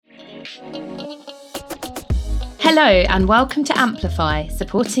Hello and welcome to AmpLAfy,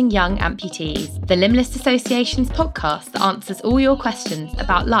 supporting young amputees, the Limbless Association's podcast that answers all your questions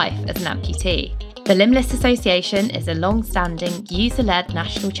about life as an amputee. The Limbless Association is a long-standing, user-led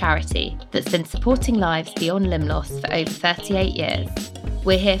national charity that's been supporting lives beyond limb loss for over 38 years.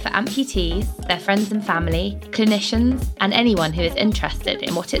 We're here for amputees, their friends and family, clinicians, and anyone who is interested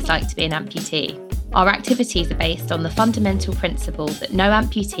in what it's like to be an amputee. Our activities are based on the fundamental principle that no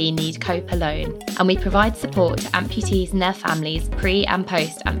amputee need cope alone, and we provide support to amputees and their families pre- and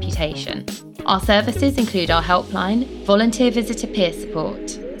post-amputation. Our services include our helpline, volunteer visitor peer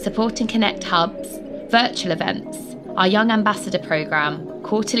support and connect hubs, virtual events, our Young Ambassador programme,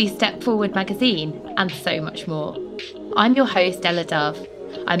 quarterly Step Forward magazine, and so much more. I'm your host, Ella Dove.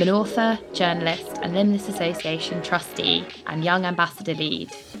 I'm an author, journalist, and Limbless Association trustee and Young Ambassador lead.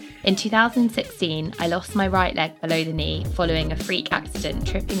 In 2016, I lost my right leg below the knee following a freak accident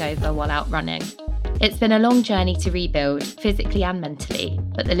tripping over while out running. It's been a long journey to rebuild, physically and mentally,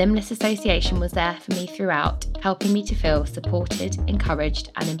 but the Limbless Association was there for me throughout, helping me to feel supported, encouraged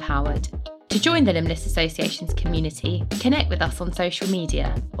and empowered. To join the Limbless Association's community, connect with us on social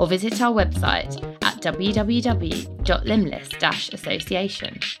media or visit our website at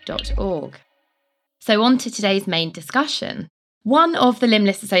www.limbless-association.org. So on to today's main discussion. One of the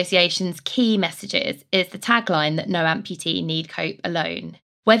Limbless Association's key messages is the tagline that no amputee need cope alone.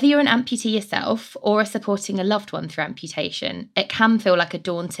 Whether you're an amputee yourself or are supporting a loved one through amputation, it can feel like a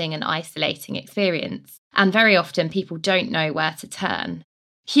daunting and isolating experience, and very often people don't know where to turn.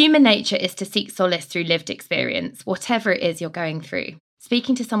 Human nature is to seek solace through lived experience, whatever it is you're going through.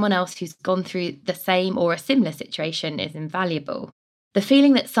 Speaking to someone else who's gone through the same or a similar situation is invaluable. The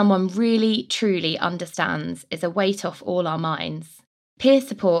feeling that someone really, truly understands is a weight off all our minds. Peer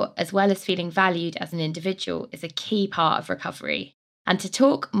support, as well as feeling valued as an individual, is a key part of recovery. And to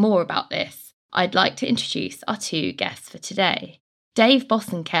talk more about this, I'd like to introduce our two guests for today. Dave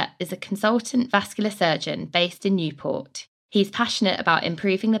Bosanquet is a consultant vascular surgeon based in Newport. He's passionate about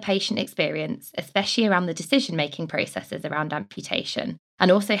improving the patient experience, especially around the decision-making processes around amputation,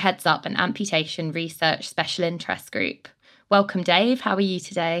 and also heads up an amputation research special interest group. Welcome, Dave. How are you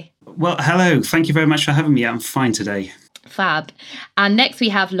today? Well, hello. Thank you very much for having me. I'm fine today. Fab. And next we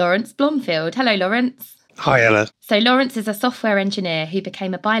have Lawrence Blomfield. Hello, Lawrence. Hi, Ella. So Lawrence is a software engineer who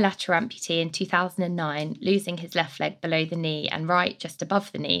became a bilateral amputee in 2009, losing his left leg below the knee and right just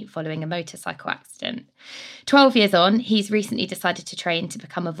above the knee following a motorcycle accident. 12 years on, he's recently decided to train to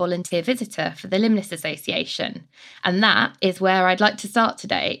become a volunteer visitor for the Limbless Association. And that is where I'd like to start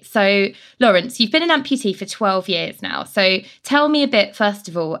today. So, Lawrence, you've been an amputee for 12 years now. So tell me a bit, first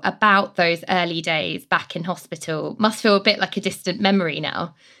of all, about those early days back in hospital. Must feel a bit like a distant memory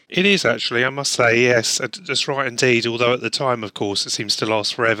now. It is actually, I must say, yes, that's right indeed, although at the time, of course, it seems to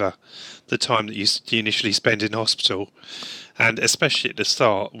last forever, the time that you initially spend in hospital, and especially at the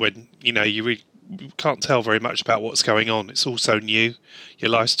start when, you can't tell very much about what's going on. It's all so new, your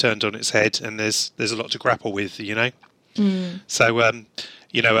life's turned on its head, and there's a lot to grapple with, So,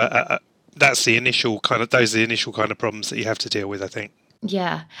 that's the initial those are the initial kind of problems that you have to deal with, I think.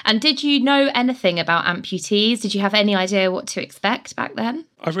 Yeah. And did you know anything about amputees? Did you have any idea what to expect back then?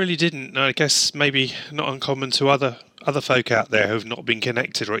 I really didn't. I guess maybe not uncommon to other folk out there who've not been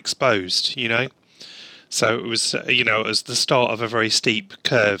connected or exposed, So it was, it was the start of a very steep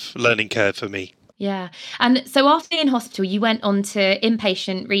learning curve for me. Yeah. And so after being in hospital, you went on to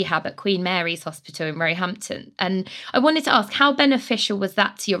inpatient rehab at Queen Mary's Hospital in Roehampton. And I wanted to ask, how beneficial was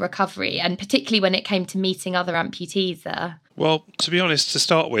that to your recovery, and particularly when it came to meeting other amputees there? Well, to be honest, to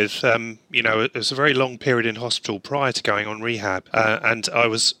start with, it was a very long period in hospital prior to going on rehab. And I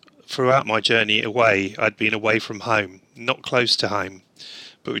was, throughout my journey away, I'd been away from home, not close to home.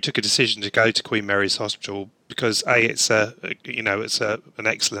 But we took a decision to go to Queen Mary's Hospital because it's an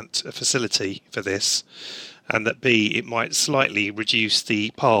excellent facility for this, and that B, it might slightly reduce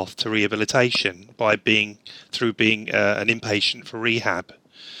the path to rehabilitation by being an inpatient for rehab.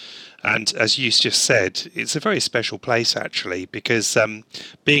 And as you just said, it's a very special place actually, because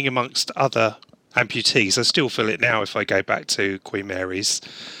being amongst other amputees, I still feel it now if I go back to Queen Mary's,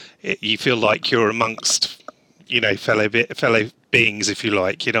 you feel like you're amongst, fellow beings, if you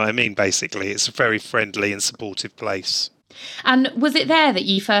like, you know what I mean, basically. It's a very friendly and supportive place. And was it there that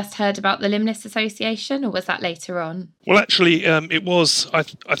you first heard about the Limbless Association, or was that later on? Well, actually, it was. I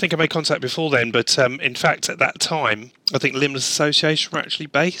think I made contact before then, but in fact, at that time, I think Limbless Association were actually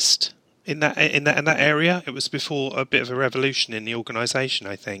based in that area. It was before a bit of a revolution in the organisation,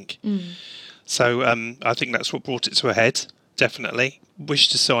 I think. So I think that's what brought it to a head. Definitely. Wish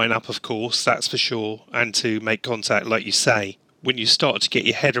to sign up, of course, that's for sure, and to make contact, like you say. when you start to get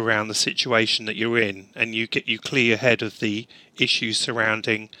your head around the situation that you're in, and you clear your head of the issues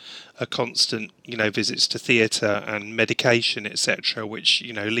surrounding a constant, visits to theatre and medication, etc., which,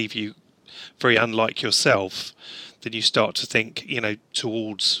 leave you very unlike yourself, then you start to think,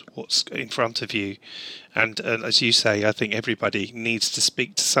 towards what's in front of you. And as you say, I think everybody needs to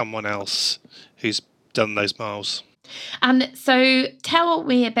speak to someone else who's done those miles. And so tell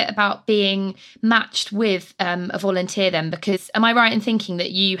me a bit about being matched with a volunteer then, because am I right in thinking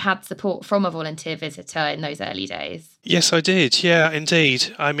that you had support from a volunteer visitor in those early days? Yes, I did. Yeah,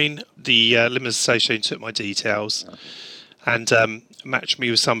 indeed. I mean, the Limbless Association took my details and matched me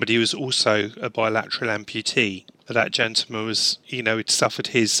with somebody who was also a bilateral amputee. That gentleman was, he'd suffered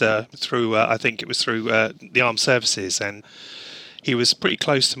his through, I think it was through the armed services, and he was pretty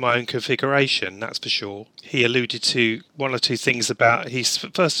close to my own configuration, that's for sure. He alluded to one or two things about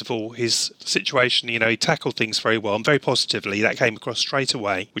first of all, his situation. He tackled things very well and very positively. That came across straight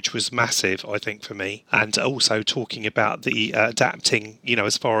away, which was massive, I think, for me. And also talking about the adapting,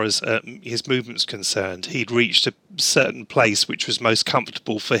 as far as his movement's concerned. He'd reached a certain place which was most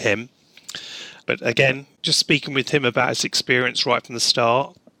comfortable for him. But again, just speaking with him about his experience right from the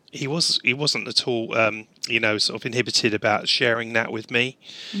start, he wasn't at all, sort of inhibited about sharing that with me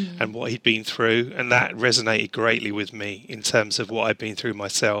and what he'd been through. And that resonated greatly with me in terms of what I'd been through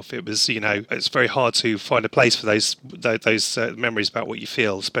myself. It was, it's very hard to find a place for those memories about what you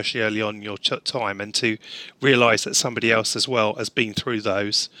feel, especially early on in your time, and to realise that somebody else as well has been through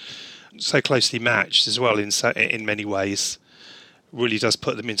those, so closely matched as well in many ways. Really does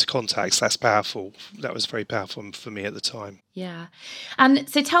put them into context. That's powerful. That was very powerful for me at the time. Yeah. And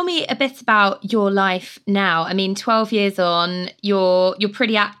so tell me a bit about your life now. I mean, 12 years on, you're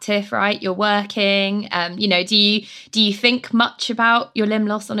pretty active, right? You're working. Do you think much about your limb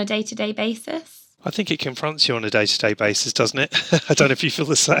loss on a day-to-day basis? I think it confronts you on a day-to-day basis, doesn't it? I don't know if you feel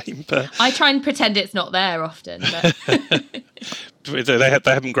the same, but I try and pretend it's not there often. But they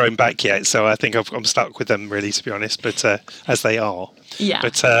haven't grown back yet, so I think I'm stuck with them, really, to be honest. But as they are, yeah.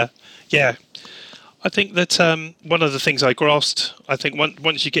 But I think that one of the things I grasped, I think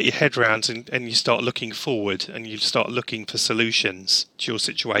once you get your head around and you start looking forward and you start looking for solutions to your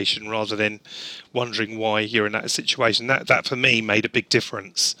situation rather than wondering why you're in that situation, that for me made a big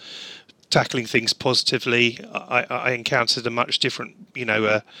difference. Tackling things positively, I encountered a much different,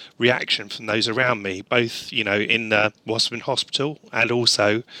 reaction from those around me, both, in whilst in hospital and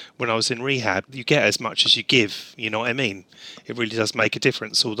also when I was in rehab. You get as much as you give, you know what I mean? It really does make a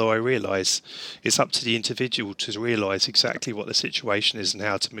difference, although I realise it's up to the individual to realise exactly what the situation is and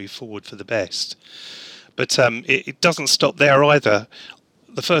how to move forward for the best. But it doesn't stop there either.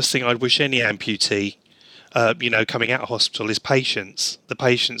 The first thing I'd wish any amputee coming out of hospital is patience. The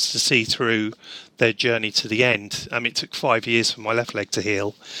patience to see through their journey to the end. I mean, it took 5 years for my left leg to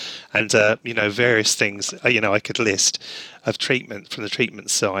heal, and various things I could list of treatment from the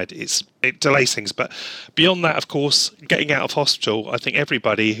treatment side. It delays things, but beyond that, of course, getting out of hospital, I think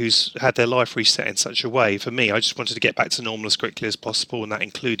everybody who's had their life reset in such a way, for me, I just wanted to get back to normal as quickly as possible, and that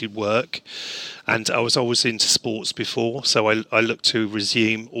included work. And I was always into sports before, so I looked to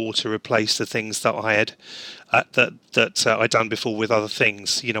resume or to replace the things that I had that I'd done before with other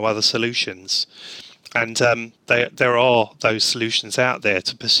things, other solutions. And there are those solutions out there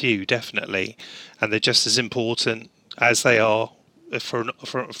to pursue, definitely, and they're just as important as they are for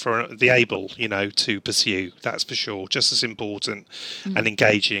the able, to pursue. That's for sure. Just as important and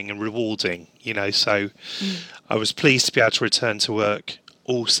engaging and rewarding, So I was pleased to be able to return to work.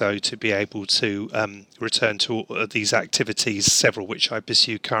 Also to be able to return to these activities, several which I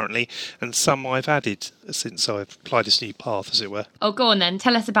pursue currently, and some I've added since I've applied this new path, as it were. Oh, go on then.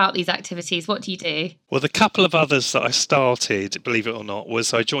 Tell us about these activities. What do you do? Well, the couple of others that I started, believe it or not,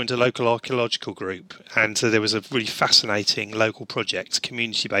 was I joined a local archaeological group, and there was a really fascinating local project,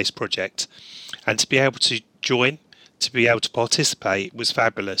 community-based project, and to be able to join, to be able to participate was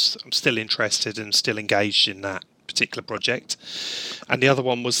fabulous. I'm still interested and still engaged in that particular project. And the other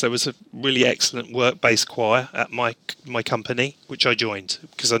one was there was a really excellent work-based choir at my company, which I joined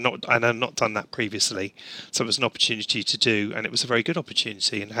because I've not done that previously, so it was an opportunity to do, and it was a very good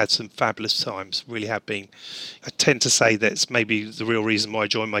opportunity and had some fabulous times. Really have been. I tend to say that's maybe the real reason why I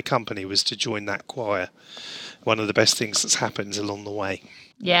joined my company was to join that choir. One of the best things that's happened along the way.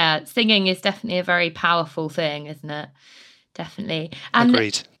 Yeah, singing is definitely a very powerful thing, isn't it? Definitely. And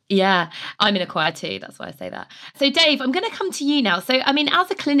agreed. Yeah, I'm in a choir too. That's why I say that. So, Dave, I'm going to come to you now. So, I mean, as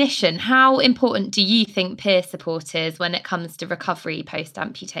a clinician, how important do you think peer support is when it comes to recovery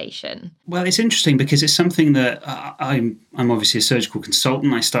post-amputation? Well, it's interesting because it's something that I'm obviously a surgical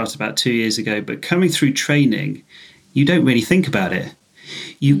consultant. I started about 2 years ago, but coming through training, you don't really think about it.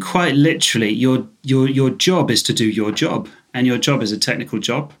 You quite literally, your job is to do your job, and your job is a technical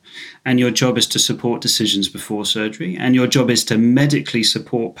job, and your job is to support decisions before surgery, and your job is to medically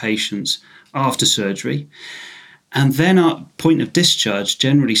support patients after surgery. And then at point of discharge,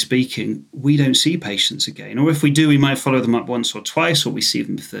 generally speaking, we don't see patients again. Or if we do, we might follow them up once or twice, or we see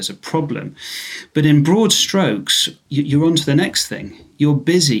them if there's a problem. But in broad strokes, you're on to the next thing. You're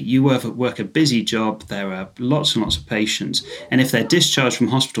busy. You work a busy job. There are lots and lots of patients. And if they're discharged from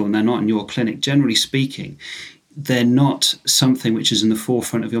hospital and they're not in your clinic, generally speaking, they're not something which is in the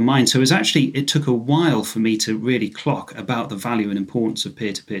forefront of your mind. So it took a while for me to really clock about the value and importance of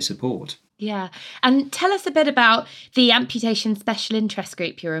peer-to-peer support. Yeah. And tell us a bit about the amputation special interest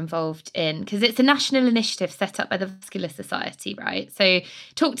group you're involved in, because it's a national initiative set up by the Vascular Society, right? So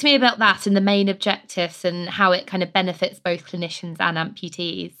talk to me about that and the main objectives and how it kind of benefits both clinicians and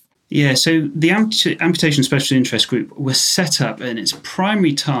amputees. Yeah, so the Amputation Special Interest Group was set up, and its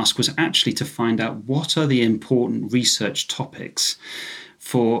primary task was actually to find out what are the important research topics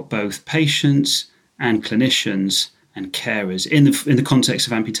for both patients and clinicians and carers in the context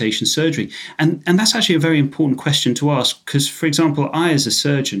of amputation surgery. And that's actually a very important question to ask, because, for example, I as a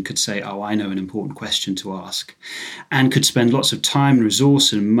surgeon could say, oh, I know an important question to ask, and could spend lots of time,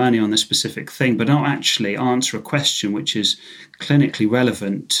 resource and money on this specific thing, but not actually answer a question which is clinically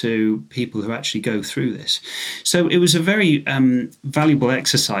relevant to people who actually go through this. So it was a very valuable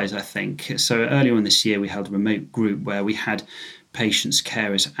exercise, I think. So earlier on this year, we held a remote group where we had patients,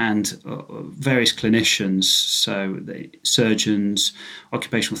 carers and various clinicians, so the surgeons,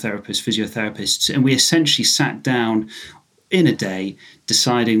 occupational therapists, physiotherapists, and we essentially sat down in a day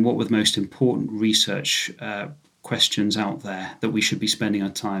deciding what were the most important research questions out there that we should be spending our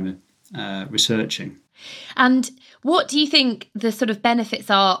time researching. And what do you think the sort of benefits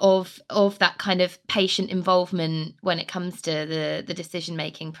are of that kind of patient involvement when it comes to the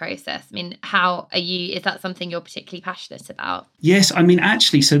decision-making process? I mean, is that something you're particularly passionate about? Yes, I mean,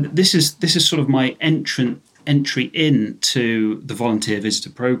 actually, so this is sort of my entry into the volunteer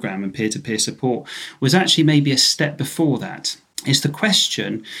visitor program and peer-to-peer support was actually maybe a step before that. It's the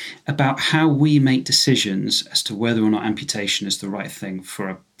question about how we make decisions as to whether or not amputation is the right thing for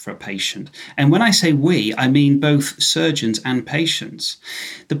a patient. And when I say we, I mean both surgeons and patients.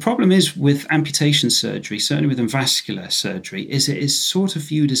 The problem is with amputation surgery, certainly within vascular surgery, is it is sort of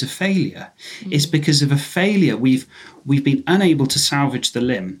viewed as a failure. Mm-hmm. It's because of a failure we've been unable to salvage the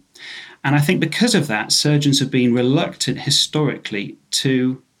limb. And I think because of that, surgeons have been reluctant historically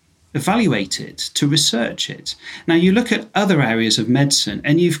to evaluate it, to research it. Now, you look at other areas of medicine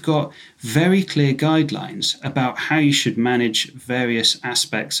and you've got very clear guidelines about how you should manage various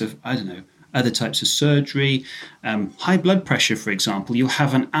aspects of, other types of surgery. High blood pressure, for example, you'll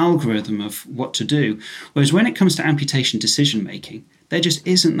have an algorithm of what to do. Whereas when it comes to amputation decision-making, there just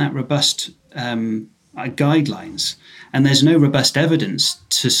isn't that robust guidelines. And there's no robust evidence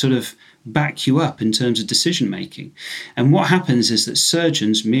to sort of back you up in terms of decision making. And what happens is that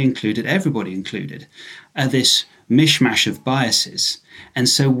surgeons, me included, everybody included, are this mishmash of biases. And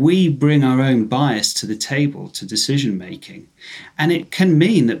so we bring our own bias to the table to decision making. And it can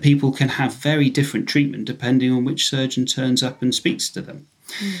mean that people can have very different treatment depending on which surgeon turns up and speaks to them.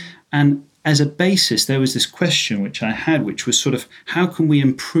 Mm. And as a basis, there was this question which I had, which was sort of, how can we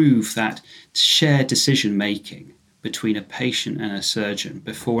improve that shared decision making between a patient and a surgeon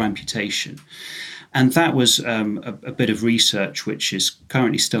before amputation? And that was a bit of research which is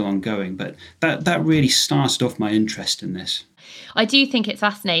currently still ongoing, but that really started off my interest in this. I do think it's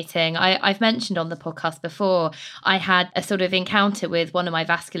fascinating. I've mentioned on the podcast before, I had a sort of encounter with one of my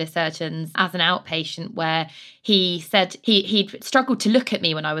vascular surgeons as an outpatient where he said he'd struggled to look at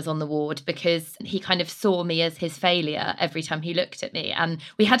me when I was on the ward because he kind of saw me as his failure every time he looked at me. And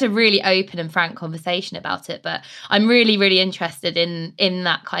we had a really open and frank conversation about it. But I'm really, really interested in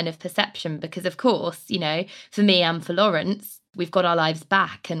that kind of perception because, of course, for me and for Lawrence, we've got our lives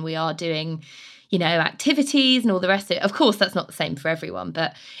back and we are doing activities and all the rest of it. Of course, that's not the same for everyone,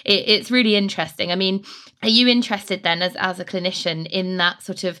 but it's really interesting. I mean, are you interested then as a clinician in that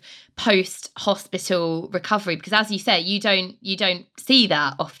sort of post-hospital recovery? Because as you say, you don't see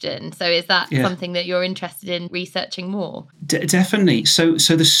that often. So is that something that you're interested in researching more? Definitely. So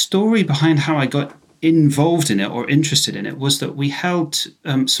the story behind how I got involved in it or interested in it was that we held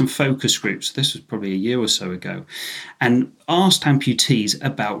some focus groups. This was probably a year or so ago, and asked amputees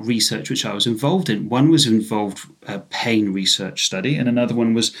about research which I was involved in. One was involved a pain research study, and another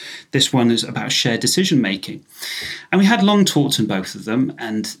one was about shared decision making. And we had long talks in both of them,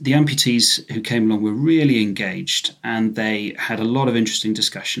 and the amputees who came along were really engaged, and they had a lot of interesting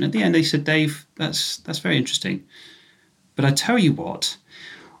discussion. At the end, they said, "Dave, that's very interesting. But I tell you what,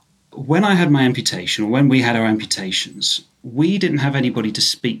 when I had my amputation, or when we had our amputations, we didn't have anybody to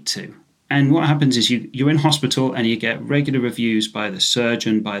speak to. And what happens is you're in hospital and you get regular reviews by the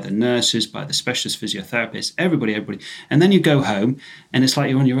surgeon, by the nurses, by the specialist physiotherapists, everybody. And then you go home and it's like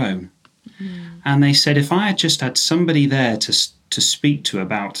you're on your own. And they said, if I had just had somebody there to speak to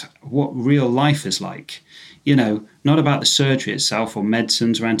about what real life is like, not about the surgery itself or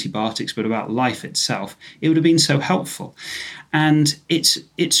medicines or antibiotics, but about life itself, it would have been so helpful. And it's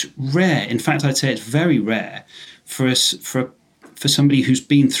rare. In fact, I'd say it's very rare for somebody who's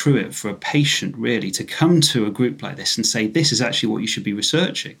been through it, for a patient really, to come to a group like this and say, this is actually what you should be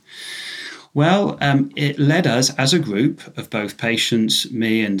researching. Well, it led us as a group of both patients,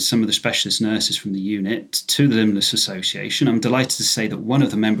 me and some of the specialist nurses from the unit, to the Limbless Association. I'm delighted to say that one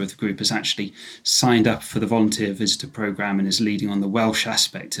of the members of the group has actually signed up for the volunteer visitor programme and is leading on the Welsh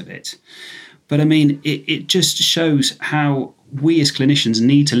aspect of it. But I mean, it just shows how we as clinicians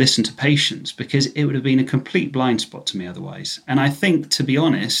need to listen to patients, because it would have been a complete blind spot to me otherwise. And I think, to be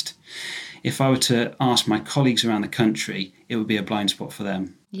honest, if I were to ask my colleagues around the country, it would be a blind spot for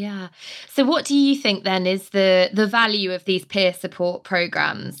them. Yeah. So what do you think then is the value of these peer support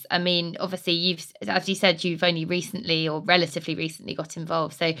programs? I mean, obviously, as you said, you've only recently or relatively recently got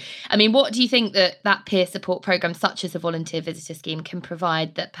involved. So, I mean, what do you think that peer support program, such as a volunteer visitor scheme, can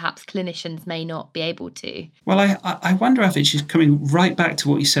provide that perhaps clinicians may not be able to? Well, I wonder if it's just coming right back to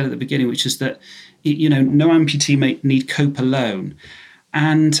what you said at the beginning, which is that, no amputee may need cope alone.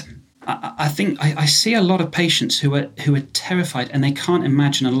 And I think I see a lot of patients who are terrified, and they can't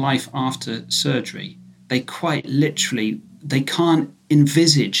imagine a life after surgery. They quite literally, they can't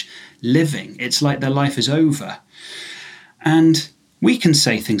envisage living. It's like their life is over. And we can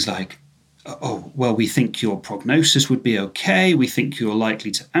say things like, oh, well, we think your prognosis would be okay. We think you're likely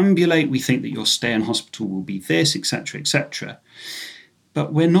to ambulate. We think that your stay in hospital will be this, etc., etc.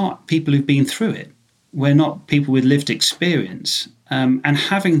 But we're not people who've been through it. We're not people with lived experience. And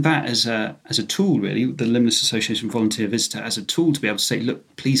having that as a tool, really, the Limbless Association Volunteer Visitor, as a tool to be able to say,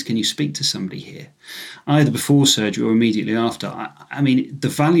 look, please, can you speak to somebody here, either before surgery or immediately after? I mean, the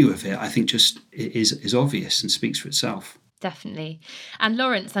value of it, I think, just is obvious and speaks for itself. Definitely. And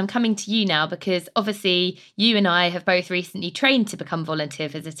Lawrence, I'm coming to you now, because obviously you and I have both recently trained to become volunteer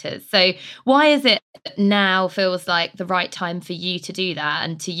visitors. So why is it now feels like the right time for you to do that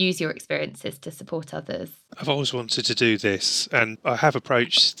and to use your experiences to support others? I've always wanted to do this, and I have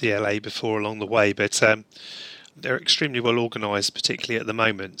approached the LA before along the way, but they're extremely well organised, particularly at the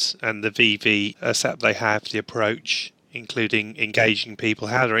moment. And the VV setup they have, the approach, including engaging people,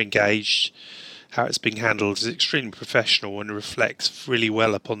 how they're engaged, how it's being handled, is extremely professional and reflects really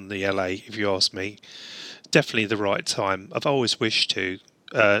well upon the LA, if you ask me. Definitely the right time. I've always wished to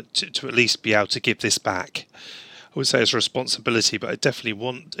at least be able to give this back. I would say it's a responsibility, but I definitely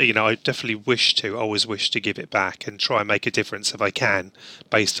always wish to give it back and try and make a difference if I can,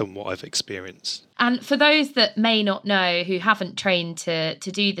 based on what I've experienced. And for those that may not know, who haven't trained to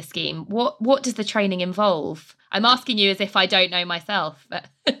do the scheme, what does the training involve? I'm asking you as if I don't know myself, but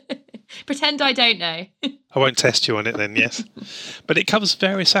pretend I don't know. I won't test you on it then, yes. But it covers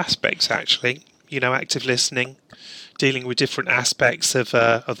various aspects, actually. Active listening, dealing with different aspects of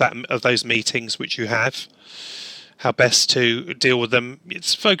those meetings which you have, how best to deal with them.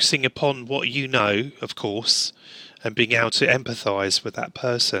 It's focusing upon what you know, of course, and being able to empathise with that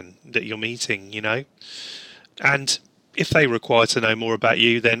person that you're meeting, And if they require to know more about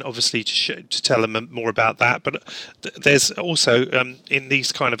you, then obviously to tell them more about that. But there's also, in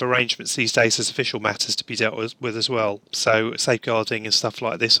these kind of arrangements these days, there's official matters to be dealt with as well. So safeguarding and stuff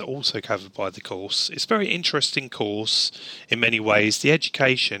like this are also covered by the course. It's a very interesting course in many ways. The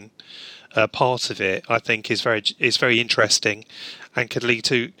education part of it, I think, is very interesting, and could lead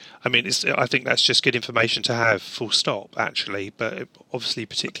to. I think that's just good information to have, full stop, actually. But obviously,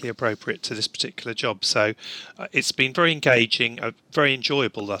 particularly appropriate to this particular job. So it's been very engaging, very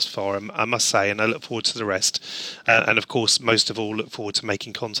enjoyable thus far, I must say, and I look forward to the rest. And of course, most of all, look forward to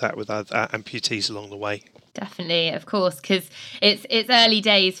making contact with other amputees along the way. Definitely, of course, because it's early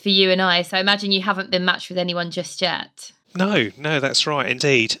days for you and I. So I imagine you haven't been matched with anyone just yet. No, that's right,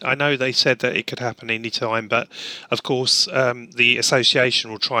 indeed. I know they said that it could happen any time, but of course the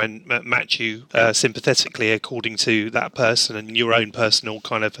association will try and match you sympathetically according to that person and your own personal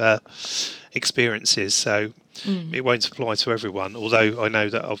kind of experiences. So it won't apply to everyone, although I know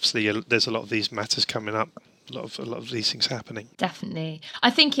that obviously there's a lot of these matters coming up a lot of these things happening. Definitely. I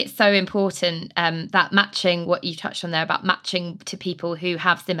think it's so important that matching, what you touched on there about matching to people who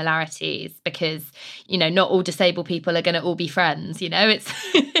have similarities, because, you know, not all disabled people are going to all be friends, you know. It's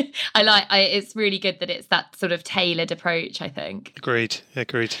it's really good that it's that sort of tailored approach, I think. Agreed.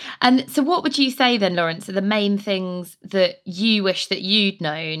 And so what would you say then, Lawrence, are the main things that you wish that you'd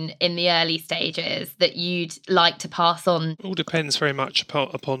known in the early stages that you'd like to pass on? All depends very much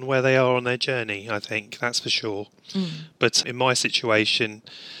upon where they are on their journey, I think, that's for sure. But in my situation,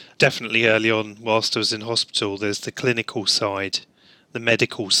 definitely early on, whilst I was in hospital, there's the clinical side, the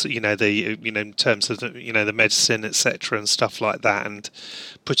medical, in terms of the medicine, etc., and stuff like that, and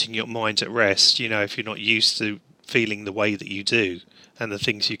putting your mind at rest, if you're not used to feeling the way that you do and the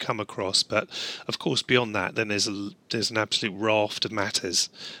things you come across. But of course, beyond that, then there's an absolute raft of matters.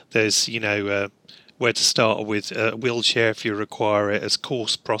 There's where to start with a wheelchair if you require it, as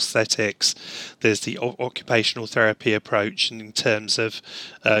coarse prosthetics. There's the occupational therapy approach, and in terms of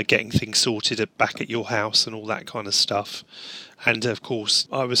getting things sorted back at your house and all that kind of stuff. And of course,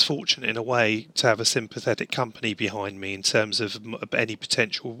 I was fortunate in a way to have a sympathetic company behind me in terms of any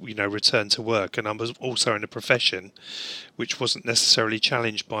potential, return to work. And I was also in a profession which wasn't necessarily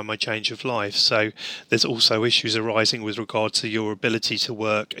challenged by my change of life. So there's also issues arising with regard to your ability to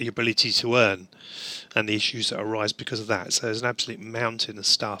work, your ability to earn, and the issues that arise because of that. So there's an absolute mountain of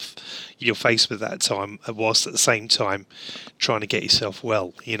stuff you're faced with that time, whilst at the same time trying to get yourself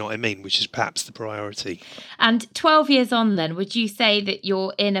well, you know what I mean, which is perhaps the priority. And 12 years on then, would you say that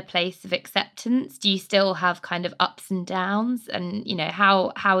you're in a place of acceptance? Do you still have kind of ups and downs? And,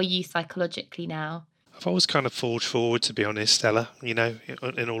 how are you psychologically now? I've always kind of forged forward, to be honest, Ella,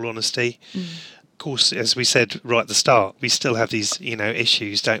 in all honesty. Of course, as we said right at the start, we still have these,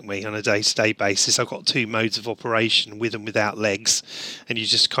 issues, don't we, on a day-to-day basis. I've got two modes of operation, with and without legs, and you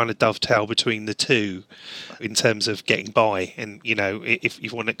just kind of dovetail between the two in terms of getting by. And, if you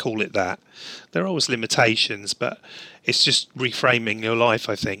want to call it that, there are always limitations, but it's just reframing your life,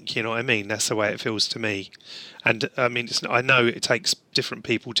 I think. You know what I mean? That's the way it feels to me. And I mean, I know it takes different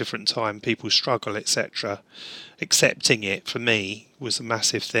people, different time, people struggle, etc. Accepting it, for me, was a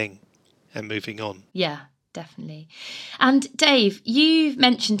massive thing. And moving on. Yeah, definitely. And Dave, you've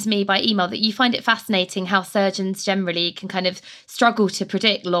mentioned to me by email that you find it fascinating how surgeons generally can kind of struggle to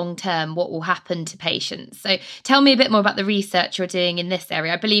predict long term what will happen to patients. So tell me a bit more about the research you're doing in this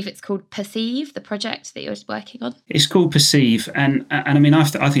area. I believe it's called Perceive, the project that you're working on. It's called Perceive, and I mean, I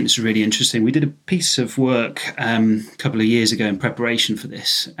think this is really interesting. We did a piece of work a couple of years ago in preparation for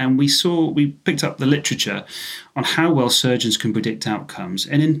this, and we picked up the literature on how well surgeons can predict outcomes,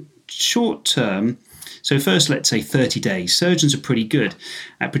 and in short term, so first, let's say 30 days, surgeons are pretty good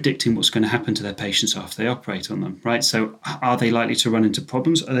at predicting what's going to happen to their patients after they operate on them, right? So are they likely to run into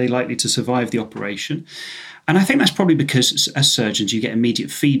problems? Are they likely to survive the operation? And I think that's probably because as surgeons, you get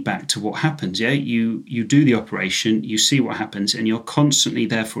immediate feedback to what happens. Yeah, you do the operation, you see what happens, and you're constantly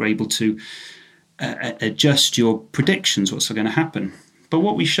therefore able to adjust your predictions, what's going to happen. But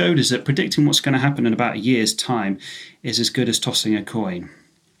what we showed is that predicting what's going to happen in about a year's time is as good as tossing a coin.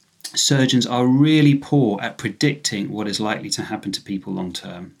 Surgeons are really poor at predicting what is likely to happen to people long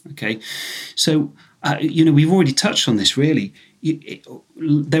term. Okay, so we've already touched on this. Really,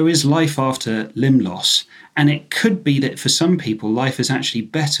 there is life after limb loss, and it could be that for some people, life is actually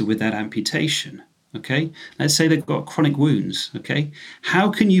better with that amputation. Okay, let's say they've got chronic wounds. Okay, how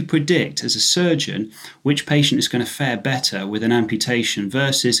can you predict as a surgeon which patient is going to fare better with an amputation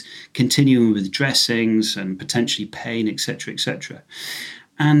versus continuing with dressings and potentially pain, etc., etc.?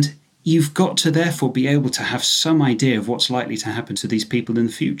 And you've got to therefore be able to have some idea of what's likely to happen to these people in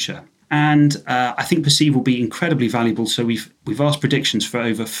the future. And I think Perceive will be incredibly valuable. So we've asked predictions for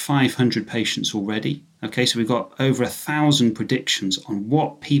over 500 patients already. Okay, so we've got over 1,000 predictions on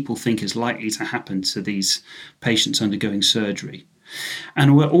what people think is likely to happen to these patients undergoing surgery.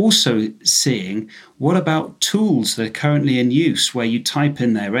 And we're also seeing, what about tools that are currently in use where you type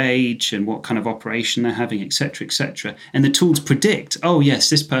in their age and what kind of operation they're having, etc., and the tools predict, oh yes,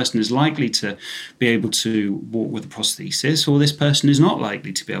 this person is likely to be able to walk with a prosthesis, or this person is not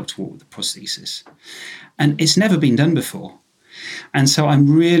likely to be able to walk with a prosthesis. And it's never been done before. And so I'm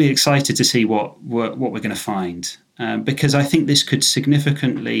really excited to see what we're going to find, because I think this could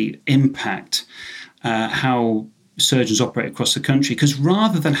significantly impact how surgeons operate across the country, because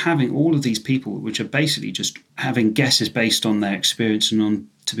rather than having all of these people which are basically just having guesses based on their experience and on,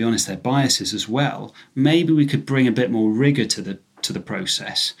 to be honest, their biases as well, maybe we could bring a bit more rigor to the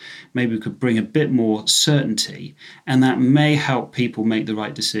process. Maybe we could bring a bit more certainty, and that may help people make the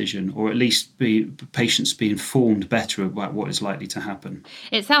right decision, or at least patients be informed better about what is likely to happen.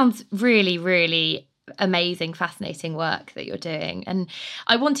 It sounds really, really amazing, fascinating work that you're doing. And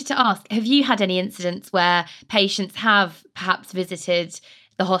I wanted to ask, have you had any incidents where patients have perhaps visited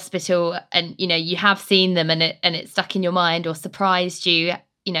the hospital and, you have seen them and it stuck in your mind or surprised you,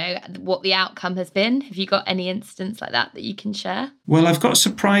 what the outcome has been? Have you got any incidents like that you can share? Well, I've got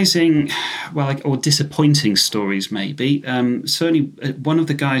surprising, or disappointing stories maybe. Certainly one of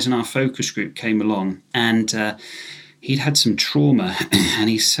the guys in our focus group came along and he'd had some trauma and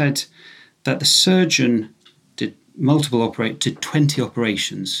he said that the surgeon did 20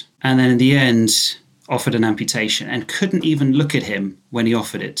 operations and then in the end offered an amputation and couldn't even look at him when he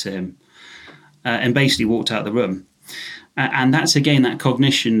offered it to him and basically walked out of the room. And that's, again, that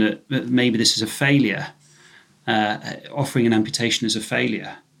cognition that maybe this is a failure, offering an amputation is a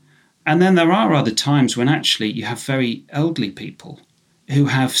failure. And then there are other times when actually you have very elderly people who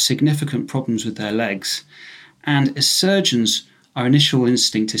have significant problems with their legs. And as surgeons, our initial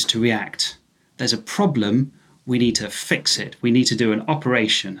instinct is to react. There's a problem, we need to fix it. We need to do an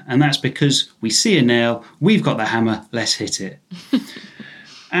operation. And that's because we see a nail, we've got the hammer, let's hit it.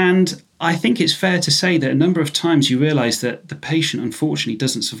 And I think it's fair to say that a number of times you realise that the patient unfortunately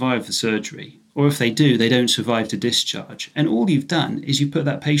doesn't survive the surgery, or if they do, they don't survive to discharge. And all you've done is you put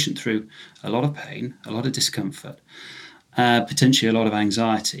that patient through a lot of pain, a lot of discomfort, potentially a lot of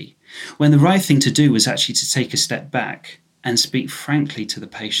anxiety, when the right thing to do was actually to take a step back and speak frankly to the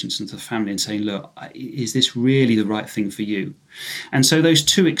patients and to the family and say, look, is this really the right thing for you? And so those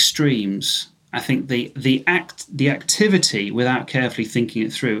two extremes, I think the activity without carefully thinking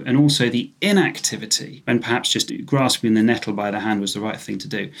it through, and also the inactivity and perhaps just grasping the nettle by the hand was the right thing to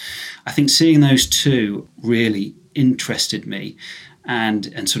do. I think seeing those two really interested me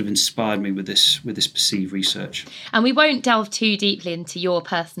and sort of inspired me with this perceived research. And we won't delve too deeply into your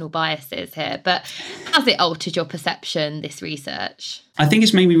personal biases here, but has it altered your perception, this research? I think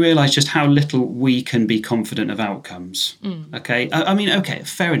it's made me realise just how little we can be confident of outcomes. Okay, I mean, okay,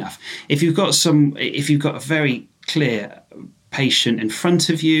 fair enough. If you've got a very clear patient in front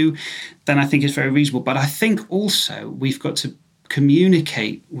of you, then I think it's very reasonable. But I think also we've got to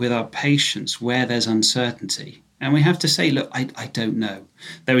communicate with our patients where there's uncertainty. And we have to say, look, I don't know.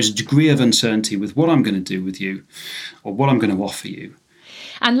 There is a degree of uncertainty with what I'm going to do with you or what I'm going to offer you.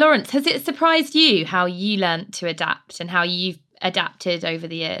 And Lawrence, has it surprised you how you learnt to adapt and how you've adapted over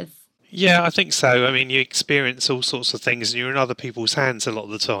the years? Yeah, I think so. I mean, you experience all sorts of things and you're in other people's hands a lot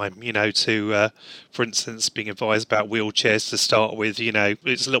of the time, for instance, being advised about wheelchairs to start with,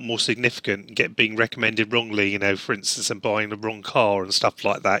 it's a lot more significant, being recommended wrongly, for instance, and buying the wrong car and stuff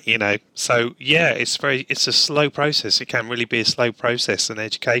like that, So, yeah, it's a slow process. It can really be a slow process and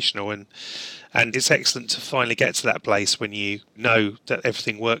educational, and it's excellent to finally get to that place when you know that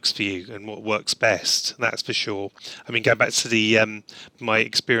everything works for you and what works best. That's for sure. I mean, going back to my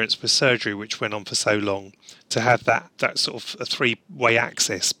experience with surgery, which went on for so long, to have that sort of a three-way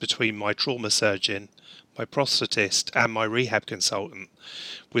access between my trauma surgeon, my prosthetist, and my rehab consultant,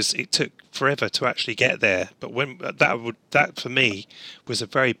 it took forever to actually get there. But when that for me was a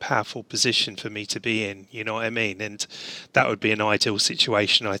very powerful position for me to be in, you know what I mean? And that would be an ideal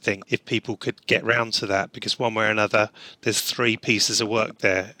situation, I think, if people could get round to that, because one way or another, there's three pieces of work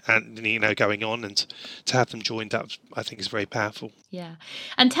there and, going on, and to have them joined up, I think is very powerful. Yeah.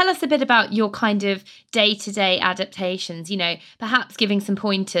 And tell us a bit about your kind of day-to-day adaptations, perhaps giving some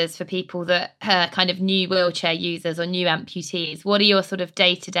pointers for people that are kind of new wheelchair users or new amputees. What are your sort of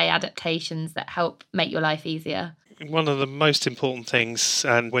day-to-day adaptations that help make your life easier? One of the most important things,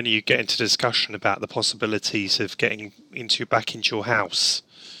 and when you get into discussion about the possibilities of getting back into your house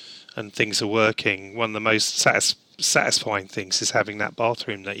and things are working, one of the most satisfying things is having that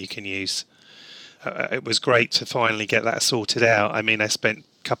bathroom that you can use. It was great to finally get that sorted out. I mean, I spent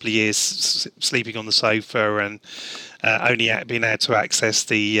a couple of years sleeping on the sofa and only being able to access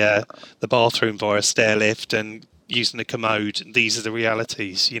the bathroom via a stair lift and using a commode. These are the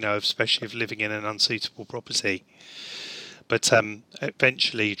realities, especially of living in an unsuitable property. But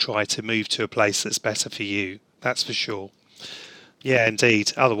eventually try to move to a place that's better for you. That's for sure. Yeah,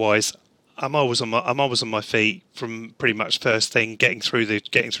 indeed. Otherwise, I'm always on my feet from pretty much first thing, getting through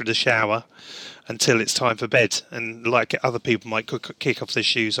the shower until it's time for bed. And like other people might kick off their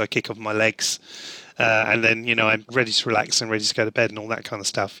shoes, I kick off my legs. And then, I'm ready to relax and ready to go to bed and all that kind of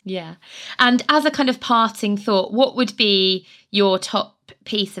stuff. Yeah. And as a kind of parting thought, what would be your top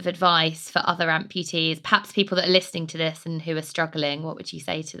piece of advice for other amputees, perhaps people that are listening to this and who are struggling? What would you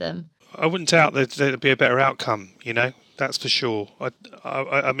say to them? I wouldn't doubt that there'd be a better outcome, that's for sure.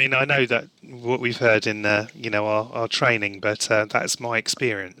 I mean, I know that what we've heard in, our training, but that's my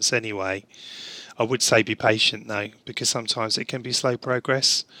experience anyway. I would say be patient though, because sometimes it can be slow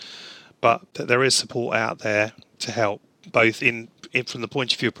progress. but that there is support out there to help, both in from the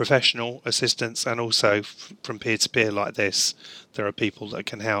point of view of professional assistance and also from peer-to-peer like this. There are people that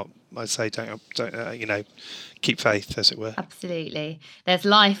can help. I'd say don't keep faith, as it were. Absolutely. There's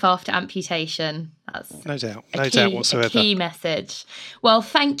life after amputation. That's no doubt whatsoever. A key message. Well,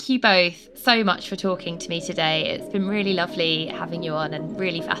 thank you both so much for talking to me today. It's been really lovely having you on and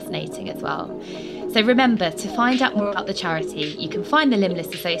really fascinating as well. So remember, to find out more about the charity, you can find the Limbless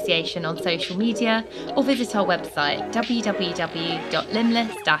Association on social media or visit our website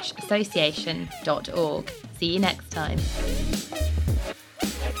www.limbless-association.org. See you next time.